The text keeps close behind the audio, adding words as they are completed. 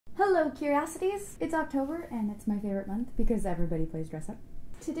Hello, curiosities! It's October and it's my favorite month because everybody plays dress up.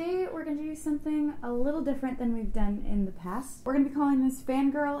 Today we're going to do something a little different than we've done in the past. We're going to be calling this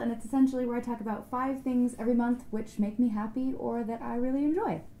FanGirl, and it's essentially where I talk about 5 things every month which make me happy or that I really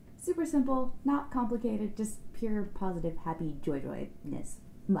enjoy. Super simple, not complicated, just pure positive, happy joy-joyness.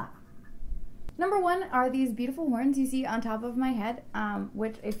 Number 1 are these beautiful horns you see on top of my head,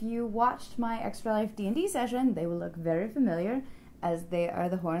 which if you watched my Extra Life D&D session, they will look very familiar, as they are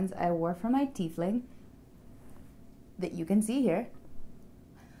the horns I wore for my tiefling that you can see here.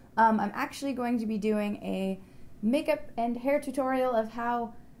 I'm actually going to be doing a makeup and hair tutorial of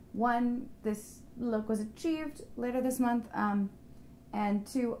how, 1, this look was achieved later this month, and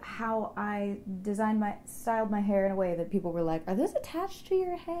 2, how I styled my hair in a way that people were like, are those attached to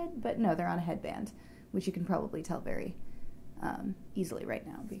your head? But no, they're on a headband, which you can probably tell very easily right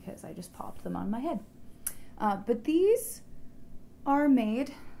now because I just popped them on my head. But these are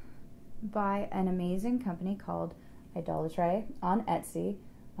made by an amazing company called Idolatry on Etsy.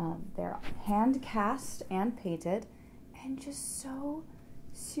 They're hand cast and painted and just so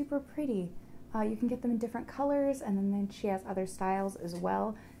super pretty. You can get them in different colors, and then she has other styles as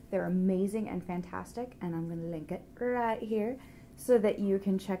well. They're amazing and fantastic, and I'm going to link it right here so that you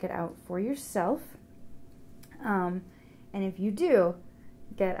can check it out for yourself. And if you do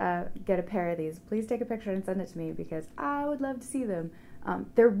get a pair of these, please take a picture and send it to me because I would love to see them.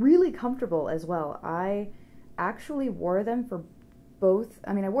 They're really comfortable as well. I actually wore them for both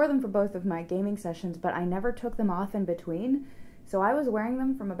of my gaming sessions, but I never took them off in between. So I was wearing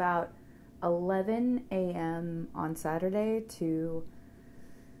them from about 11 a.m. on Saturday to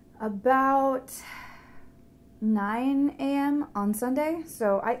about 9 a.m. on Sunday.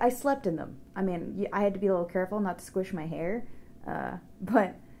 So I slept in them. I mean, I had to be a little careful not to squish my hair,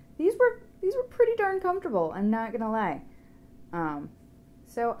 but these were pretty darn comfortable, I'm not gonna lie.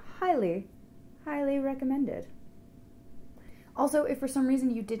 So highly recommended. Also, if for some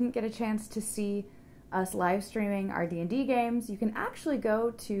reason you didn't get a chance to see us live streaming our D&D games, you can actually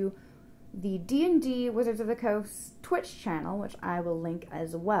go to the D&D Wizards of the Coast Twitch channel, which I will link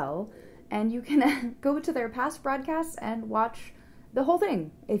as well, and you can go to their past broadcasts and watch the whole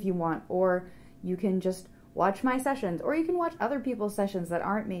thing if you want, or you can just watch my sessions, or you can watch other people's sessions that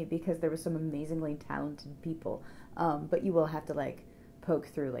aren't me, because there was some amazingly talented people, but you will have to poke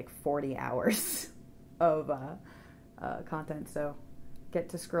through 40 hours of content, so get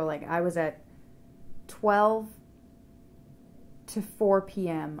to scrolling. I was at 12 to 4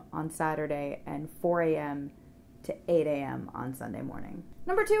 p.m. on Saturday and 4 a.m. to 8 a.m. on Sunday morning.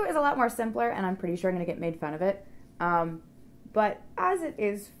 Number 2 is a lot more simpler, and I'm pretty sure I'm going to get made fun of it. But as it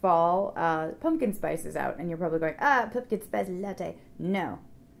is fall, pumpkin spice is out, and you're probably going, pumpkin spice latte. No,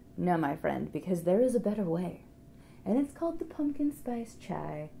 my friend, because there is a better way, and it's called the pumpkin spice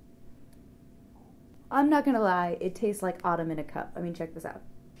chai. I'm not gonna lie, it tastes like autumn in a cup. I mean, check this out.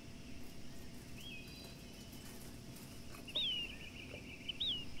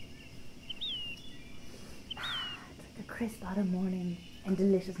 It's like a crisp autumn morning and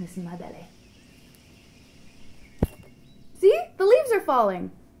deliciousness in my belly. See? The leaves are falling.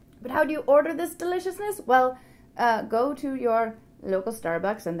 But how do you order this deliciousness? Well, go to your local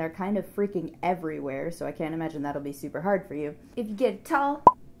Starbucks, and they're kind of freaking everywhere, so I can't imagine that'll be super hard for you. If you get it tall,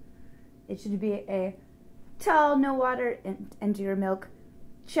 it should be a tall, no water, into your milk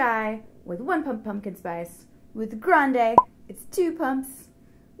chai with 1 pump pumpkin spice. With grande, it's 2 pumps.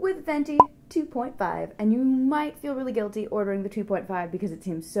 With venti, 2.5. And you might feel really guilty ordering the 2.5 because it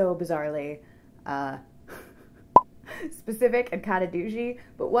seems so bizarrely specific and kind of douchey.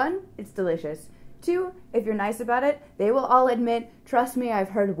 But 1, it's delicious. 2, if you're nice about it, they will all admit, trust me, I've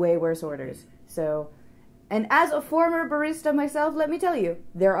heard way worse orders. So, and as a former barista myself, let me tell you,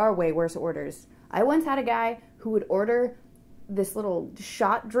 there are way worse orders. I once had a guy who would order this little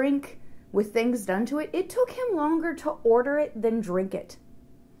shot drink with things done to it. It took him longer to order it than drink it.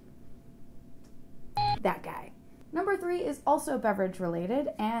 That guy. Number 3 is also beverage related,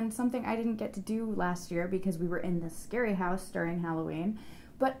 and something I didn't get to do last year because we were in the scary house during Halloween.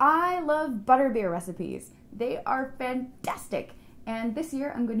 But I love butterbeer recipes. They are fantastic. And this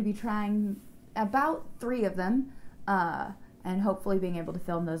year I'm going to be trying about 3 of them, and hopefully being able to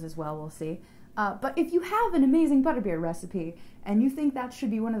film those as well, we'll see. But if you have an amazing butterbeer recipe and you think that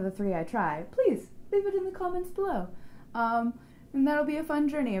should be one of the 3 I try, please leave it in the comments below. And that'll be a fun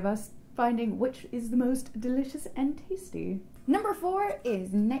journey of us finding which is the most delicious and tasty. Number 4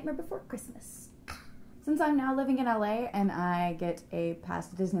 is Nightmare Before Christmas. Since I'm now living in LA and I get a pass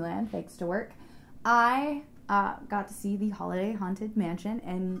to Disneyland thanks to work, I got to see the Holiday Haunted Mansion,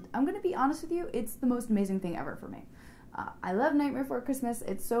 and I'm going to be honest with you, it's the most amazing thing ever for me. I love Nightmare Before Christmas.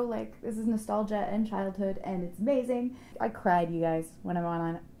 It's so like, this is nostalgia and childhood, and it's amazing. I cried, you guys, when I went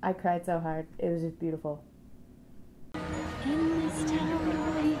on it. I cried so hard. It was just beautiful. In this town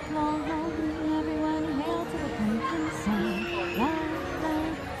we call home, everyone hail to the pumpkin song. La la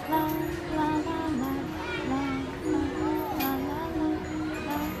la la la la la la la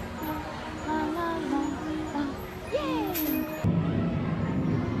la la la. Yay!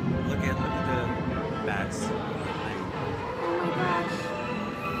 Look at the bats. Oh my gosh.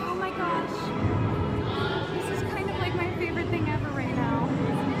 Oh my gosh. This is kind of like my favorite thing ever right now.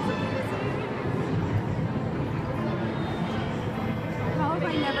 How have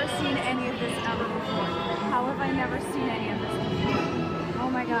I never seen any of this ever before? How have I never seen any of this before? Oh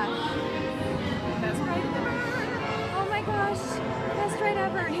my gosh. Best ride ever. Oh my gosh. Best ride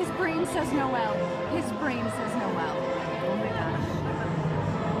ever. His brain says Noel. His brain says Noel. Oh my gosh.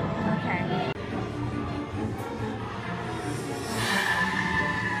 Okay.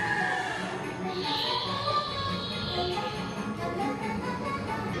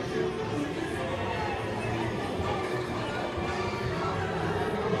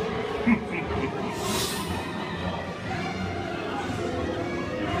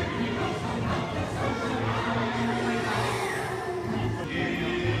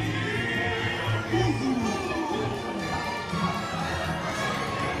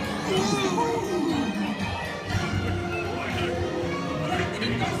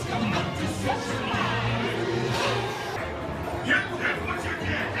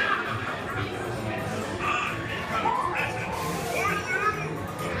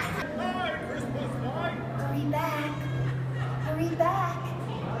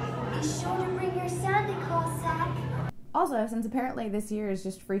 Also, since apparently this year is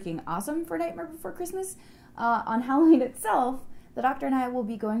just freaking awesome for Nightmare Before Christmas, on Halloween itself, the Doctor and I will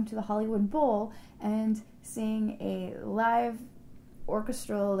be going to the Hollywood Bowl and seeing a live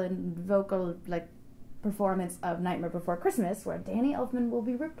orchestral and vocal performance of Nightmare Before Christmas, where Danny Elfman will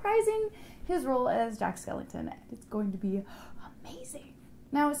be reprising his role as Jack Skellington. It's going to be amazing.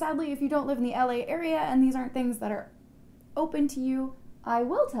 Now, sadly, if you don't live in the LA area and these aren't things that are open to you, I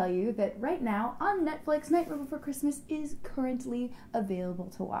will tell you that right now on Netflix, Nightmare Before Christmas is currently available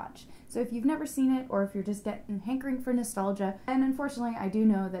to watch. So if you've never seen it, or if you're just getting hankering for nostalgia, and unfortunately I do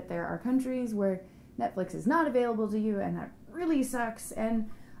know that there are countries where Netflix is not available to you, and that really sucks, and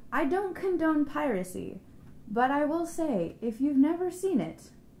I don't condone piracy, but I will say, if you've never seen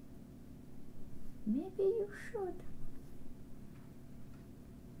it, maybe you should.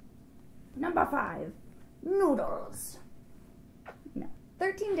 Number 5, noodles.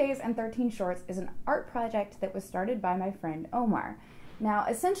 13 Days and 13 Shorts is an art project that was started by my friend Omar. Now,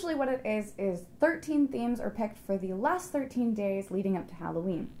 essentially what it is 13 themes are picked for the last 13 days leading up to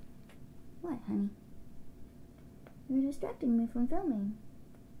Halloween. What, honey? You're distracting me from filming.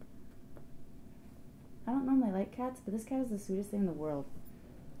 I don't normally like cats, but this cat is the sweetest thing in the world.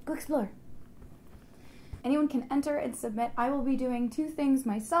 Go explore. Anyone can enter and submit. I will be doing 2 things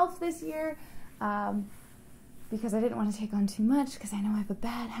myself this year, because I didn't want to take on too much, because I know I have a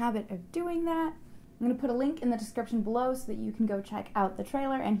bad habit of doing that. I'm going to put a link in the description below so that you can go check out the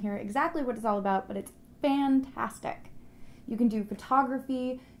trailer and hear exactly what it's all about, but it's fantastic. You can do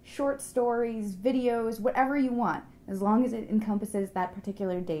photography, short stories, videos, whatever you want, as long as it encompasses that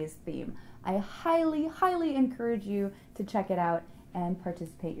particular day's theme. I highly, highly encourage you to check it out and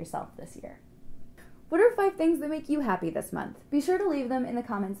participate yourself this year. What are 5 things that make you happy this month? Be sure to leave them in the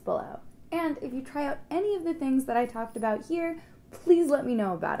comments below. And if you try out any of the things that I talked about here, please let me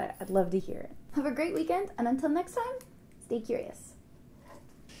know about it. I'd love to hear it. Have a great weekend, and until next time, stay curious.